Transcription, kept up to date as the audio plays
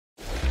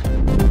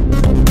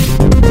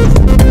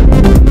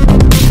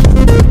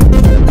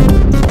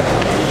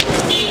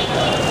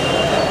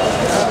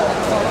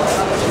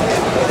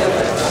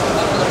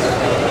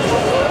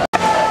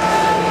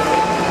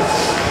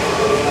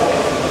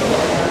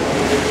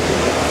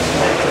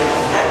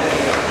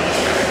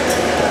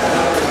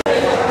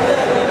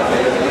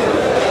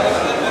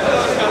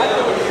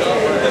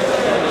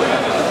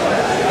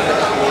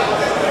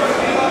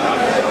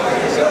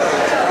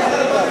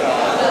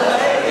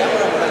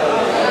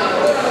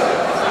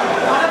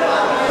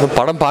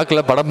படம்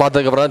பார்க்கல, படம்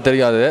பார்த்ததுக்கப்புறம் தான்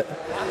தெரியும் அது.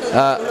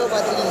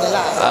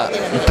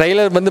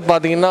 ட்ரெய்லர் வந்து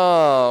பார்த்தீங்கன்னா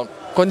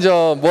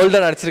கொஞ்சம்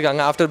போல்டாக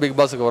நடிச்சிருக்காங்க. ஆஃப்டர் பிக்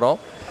பாஸுக்கு வரும்.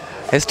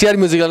 எஸ்டிஆர்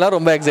மியூசிக்கெல்லாம்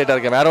ரொம்ப எக்ஸைட்டாக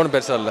இருக்கேன். வேறு ஒன்றும்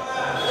பெருசாக இல்லை.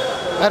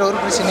 வேறு ஒரு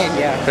பிரச்சனை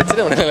இல்லையா?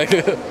 பிரச்சனை ஒன்றும் இல்லை.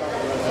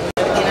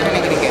 என்ன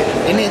நினைக்கிறீங்க?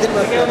 என்ன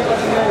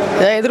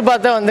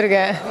எதிர்பார்த்தா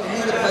வந்திருக்கேன்.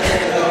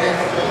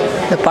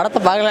 இந்த படத்தை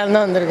பார்க்கலான்னு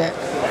தான் வந்திருக்கேன்.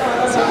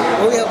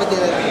 ஓவியா பற்றி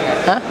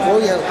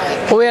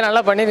ஓவியா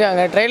நல்லா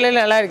பண்ணியிருக்காங்க.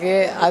 ட்ரெயிலர் நல்லா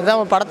இருக்குது.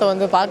 அதுதான் படத்தை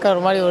வந்து பார்க்க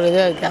ஒரு மாதிரி ஒரு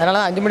இதாக இருக்குது. அதனால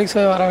 5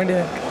 மணிக்கு வர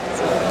வேண்டியது இருக்குது.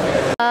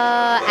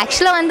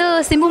 ஆக்சுவலாக வந்து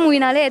சிம்பு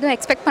மூவினாலே எதுவும்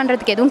எக்ஸ்பெக்ட்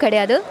பண்ணுறதுக்கு எதுவும்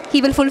கிடையாது. He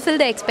will fulfil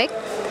the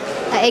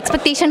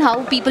expectation how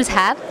people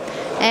have,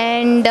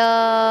 and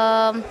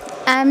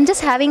I'm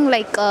just having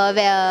like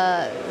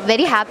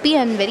very happy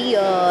and very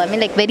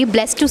very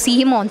blessed to see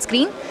him on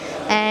screen,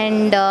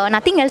 and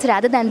nothing else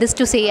rather than this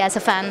to say as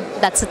a fan.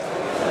 That's it.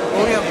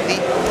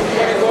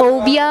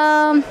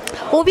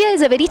 Oviya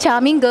is a very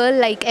charming girl.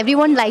 Like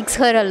everyone likes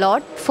her a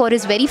lot for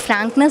his very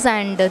frankness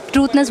and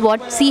truthness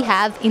what she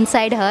have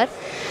inside her.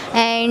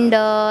 And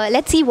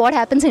let's see what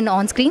happens in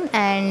on screen.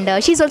 And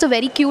she's also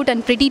very cute and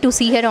pretty to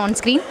see her on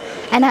screen.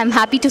 And I'm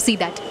happy to see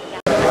that.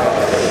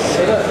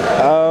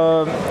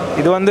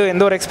 இது வந்து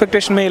எந்த ஒரு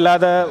எக்ஸ்பெக்டேஷனுமே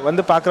இல்லாத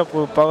வந்து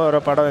பார்க்குற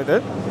படம் இது.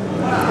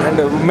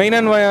 And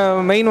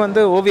main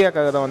வந்து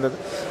ஓவியாக்காக தான் வந்தது.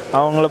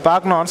 அவங்கள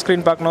பார்க்கணும், ஆன்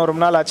ஸ்க்ரீன் பார்க்கணும்.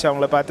 ரொம்ப நாள் ஆச்சு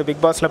அவங்கள பார்த்து.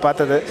 பிக் பாஸில்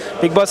பார்த்தது.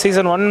 பிக் பாஸ்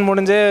சீசன் 1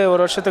 முடிஞ்சே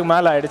ஒரு வருஷத்துக்கு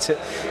மேலே ஆகிடுச்சு.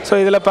 ஸோ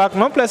இதில்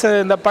பார்க்கணும். ப்ளஸ்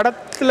இந்த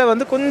படத்தில்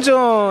வந்து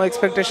கொஞ்சம்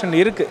எக்ஸ்பெக்டேஷன்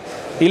இருக்குது.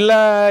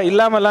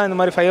 இல்லாமலாம் இந்த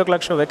மாதிரி 5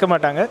 o'clock ஷோ வைக்க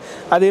மாட்டாங்க.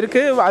 அது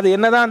இருக்குது. அது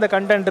என்ன தான் அந்த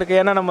கண்டென்ட் இருக்குது.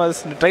 ஏன்னா நம்ம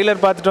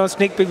ட்ரெய்லர் பார்த்துட்டோம்,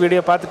 ஸ்னீக் பிக்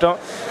வீடியோ பார்த்துட்டோம்.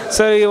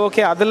 சரி,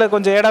 ஓகே, அதில்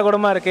கொஞ்சம்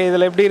ஏடாகூடமாக இருக்குது,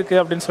 இதில் எப்படி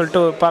இருக்குது அப்படின்னு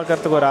சொல்லிட்டு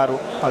பார்க்கறதுக்கு ஒரு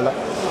ஆர்வம். அவ்வளோ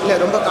இல்லை.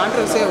 ரொம்ப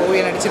கான்ட்ரவர்சியாக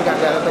ஓவியா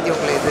நடிச்சிருக்காங்க. அதை பற்றி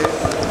உங்களுக்கு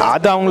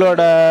அது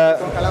அவங்களோட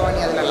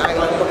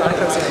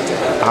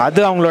அது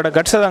அவங்களோட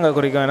கட்ஸை தாங்க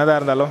குறிக்கும் என்னதான்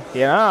இருந்தாலும்.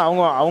 ஏன்னா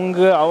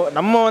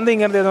நம்ம வந்து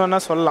இங்கேருந்து எது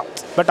வேணால் சொல்லலாம்.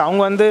 பட்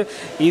அவங்க வந்து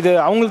இது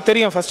அவங்களுக்கு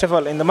தெரியும். ஃபர்ஸ்ட் ஆஃப்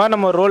ஆல் இந்த மாதிரி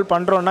நம்ம ரோல்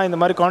பண்ணுறோன்னா இந்த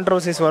மாதிரி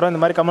கான்ட்ரவர்சிஸ் வரும்,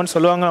 இந்த மாதிரி கமெண்ட்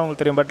சொல்லுவாங்க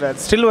அவங்களுக்கு தெரியும். பட்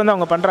ஸ்டில் வந்து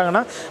அவங்க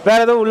பண்ணுறாங்கன்னா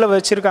வேறு ஏதோ உள்ளே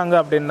வச்சுருக்காங்க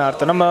அப்படின்னு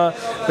அர்த்தம். நம்ம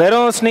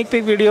வெறும் ஸ்னீக்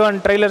பிக் வீடியோ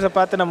அண்ட் ட்ரெய்லர்ஸை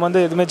பார்த்து நம்ம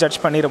வந்து எதுவுமே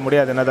ஜட்ஜ் பண்ணிட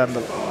முடியாது என்னதான்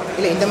இருந்தாலும்.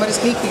 இல்லை, இந்த மாதிரி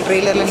ஸ்னீக் பிக்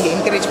ட்ரெய்லரில் நீங்கள்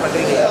என்கரேஜ்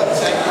பண்ணுறீங்களா?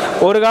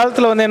 ஒரு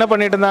காலத்தில் வந்து என்ன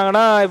பண்ணிட்டு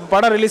இருந்தாங்கன்னா, இப்போ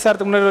படம் ரிலீஸ்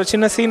ஆகிறதுக்கு முன்னாடி ஒரு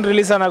சின்ன சீன்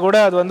ரிலீஸ் ஆனால் கூட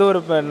அது வந்து ஒரு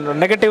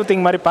நெகட்டிவ்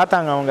திங் மாதிரி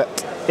பார்த்தாங்க அவங்க.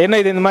 என்ன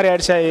இது இந்த மாதிரி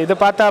ஆயிடுச்சா, இதை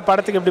பார்த்தா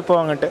படத்துக்கு எப்படி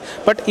போவாங்கன்ட்டு.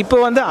 பட் இப்போ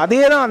வந்து அதே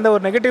தான், அந்த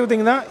ஒரு நெகட்டிவ்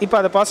திங் தான் இப்போ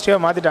அதை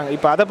பாசிட்டிவாக மாற்றிட்டாங்க.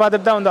 இப்போ அதை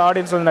பார்த்துட்டு தான் வந்து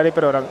ஆடியன்ஸ் வந்து நிறைய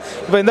பேர் வராங்க.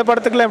 இப்போ இந்த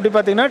படத்துக்குலாம் எப்படி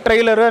பார்த்தீங்கன்னா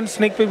trailer and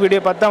sneak big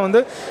video பார்த்தா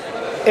வந்து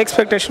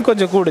எக்ஸ்பெக்டேஷன்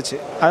கொஞ்சம் கூடுச்சு.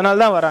 அதனால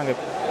தான் வராங்க.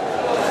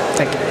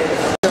 தேங்க்யூ.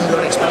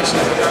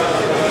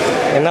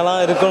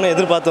 என்னெல்லாம் இருக்குன்னு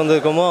எதிர்பார்த்து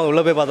வந்திருக்கோமோ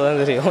உள்ளே போய் பார்த்தா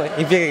தான் தெரியும்.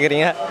 இப்போ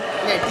கேட்குறீங்க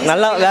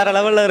நல்லா வேறு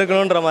லெவலில்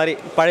இருக்கணுன்ற மாதிரி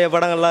பழைய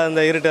படங்கள்லாம்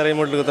இந்த இருட்டு அறை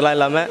மூட்டுக்கெல்லாம்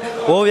இல்லாமல்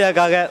ஓவியா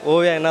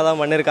என்ன தான்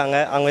பண்ணியிருக்காங்க.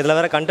 அவங்க இதில்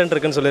வேறு கண்டென்ட்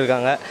இருக்குன்னு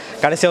சொல்லியிருக்காங்க.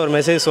 கடைசியாக ஒரு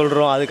மெசேஜ்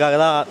சொல்கிறோம், அதுக்காக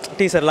தான்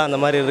டீசர்லாம் அந்த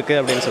மாதிரி இருக்குது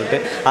அப்படின்னு சொல்லிட்டு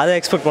அதை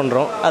எக்ஸ்பெக்ட்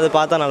பண்ணுறோம். அது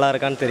பார்த்தா நல்லா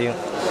இருக்கான்னு தெரியும்.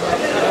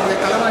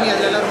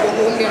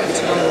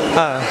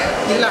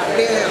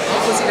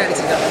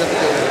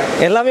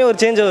 எல்லாமே ஒரு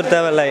சேஞ்ச் ஒரு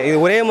தேவையில்லை. இது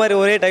ஒரே மாதிரி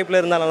ஒரே டைப்பில்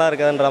இருந்தால் நல்லா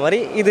இருக்காதுன்ற மாதிரி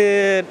இது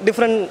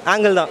டிஃப்ரெண்ட்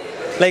ஆங்கிள் தான்.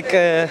 லைக்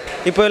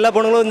இப்போ எல்லா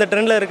பொண்ணுங்களும் இந்த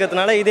ட்ரெண்டில்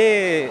இருக்கிறதுனால இதே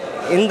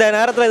இந்த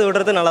நேரத்தில் இது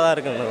விடுறது நல்லா தான்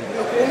இருக்குங்க.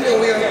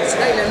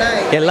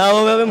 எல்லா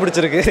ஓவியாவையும்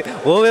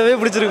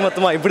பிடிச்சிருக்கு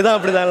மொத்தமாக. இப்படி தான்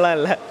அப்படிதான்லாம்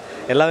இல்லை,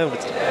 எல்லாமே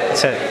பிடிச்சிருக்கு.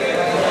 சரி,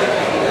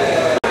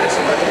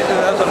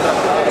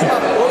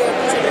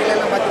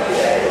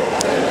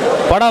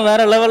 படம்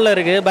வேறு லெவலில்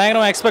இருக்குது.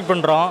 பயங்கரமாக எக்ஸ்பெக்ட்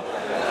பண்ணுறோம்.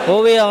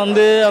 ஓவியா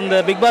வந்து அந்த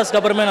பிக் பாஸ்க்கு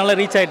அப்புறமே நல்லா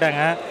ரீச்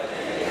ஆகிட்டாங்க.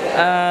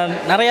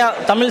 நிறையா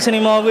தமிழ்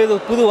சினிமாவுக்கு இது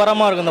புது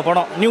வரமாக இருக்கும். இந்த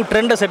படம் நியூ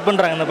ட்ரெண்டை செட்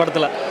பண்ணுறாங்க இந்த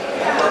படத்தில்.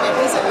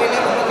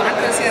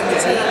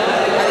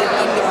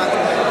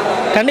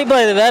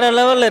 கண்டிப்பாக இது வேறு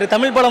லெவலில் இருக்குது.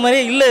 தமிழ் படம்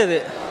மாதிரியே இல்லை, இது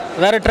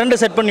வேறு ட்ரெண்டை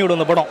செட் பண்ணி விடும்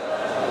இந்த படம்.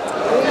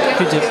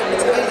 ஃபியூச்சர்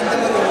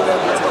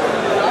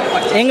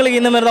எங்களுக்கு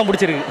இந்த மாதிரி தான்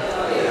பிடிச்சிருக்கு.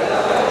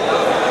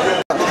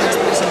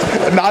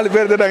 4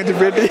 பேர் தான் அஞ்சு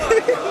பேட்டி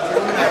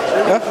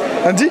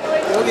அஞ்சு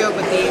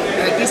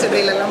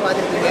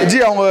ஜி.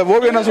 அவங்க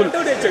ஓவியா என்ன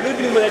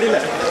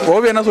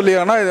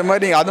சொல்லியிருக்காங்கன்னா, இது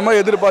மாதிரி நீங்கள் அது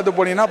மாதிரி எதிர்பார்த்து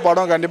போனீங்கன்னா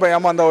படம் கண்டிப்பாக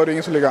ஏமாந்தா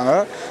வருவீங்கன்னு சொல்லியிருக்காங்க.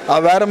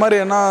 அது வேறு மாதிரி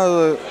என்ன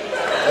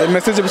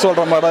மெசேஜ்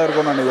சொல்கிற மாதிரி தான்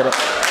இருக்கும்னு நினைக்கிறேன்.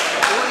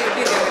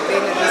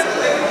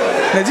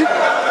 ஜி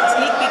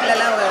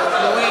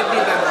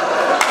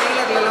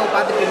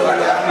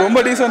ரொம்ப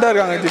டீசெண்டாக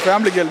இருக்காங்க ஜி.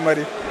 ஃபேமிலி கேர்ள்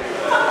மாதிரி.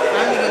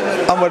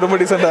 ஆமாம், ரொம்ப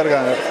டீசெண்டாக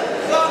இருக்காங்க.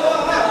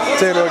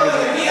 சரி, ஓகே.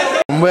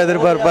 ரொம்ப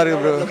எதிர்பார்ப்பாக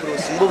இருக்குது ப்ரோ.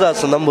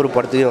 சிம்புதாசன் தான் ஒரு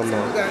படத்துக்கே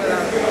வந்தோம்.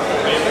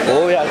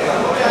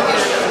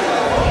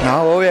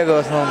 நான் ஓவியாவுக்கு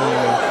வசனம்.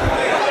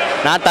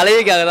 நான்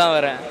தலைவிக்காக தான்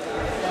வரேன்.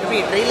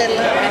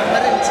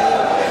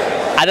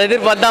 அதை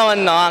எதிர்பார்த்து தான்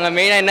வந்தோம். அங்கே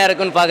மெயினாக என்ன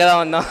இருக்குன்னு பார்க்க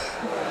தான் வந்தோம்.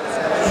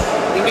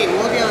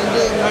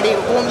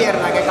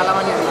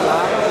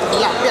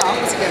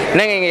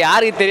 என்னங்க இங்கே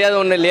யாருக்கு தெரியாத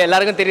ஒன்றும் இல்லையா,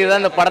 எல்லாருக்கும் தெரியுதா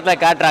இந்த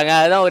படத்தில் காட்டுறாங்க.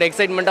 அதுதான் ஒரு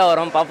எக்ஸைட்மெண்ட்டாக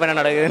வரும், பார்ப்போம் என்ன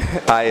நடக்குது.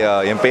 ஹாய்,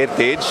 என் பேர்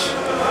தேஜ்.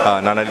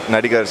 நான்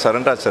நடிகர்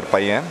சரண்ராஜ் சார்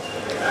பையன்.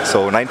 ஸோ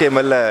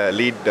 90ml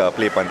லீட்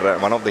ப்ளே பண்ணுறேன்.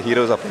 ஒன் ஆஃப் த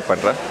ஹீரோஸாக ப்ளே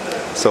பண்ணுறேன்.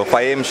 So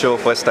 5am show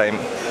first time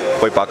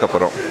போய் பார்க்க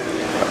போகிறோம்.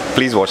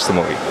 Please watch the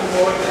movie.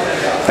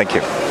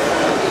 Thank you.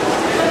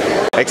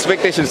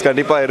 Expectations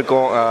கண்டிப்பாக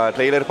இருக்கும்.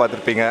 ட்ரெய்லர்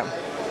பார்த்துருப்பீங்க.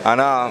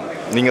 ஆனால்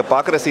நீங்கள்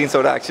பார்க்குற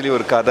சீன்ஸோட ஆக்சுவலி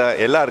ஒரு கதை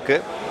எல்லாம்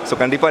இருக்குது. ஸோ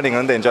கண்டிப்பாக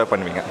நீங்கள் வந்து என்ஜாய்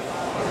பண்ணுவீங்க.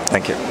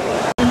 தேங்க்யூ.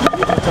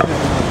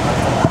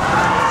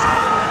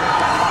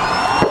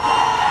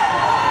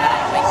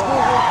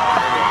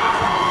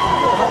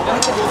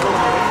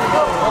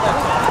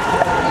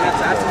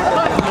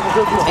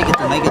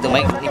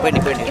 Mic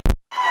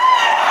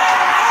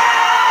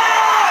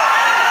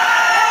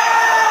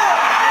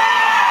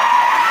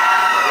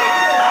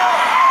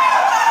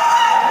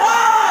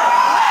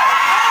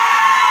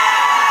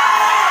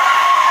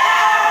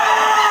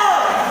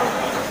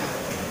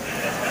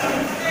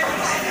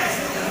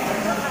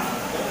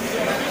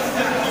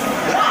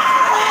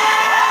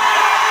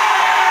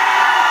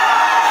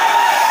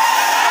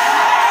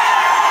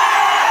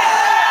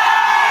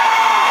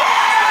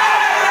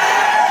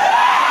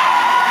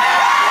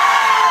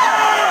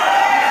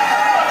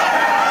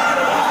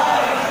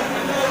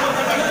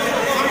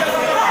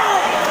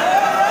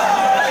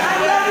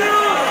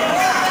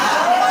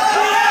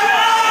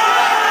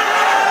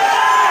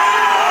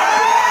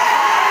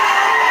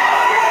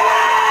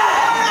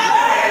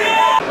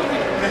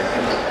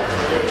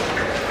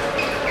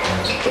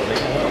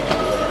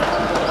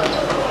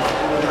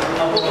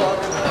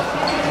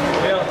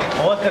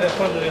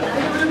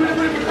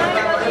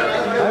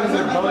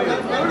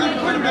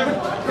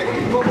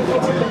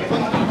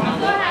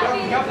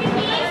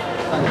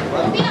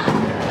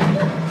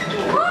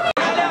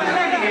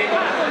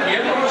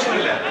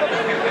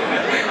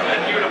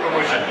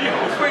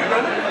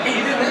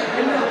promotion.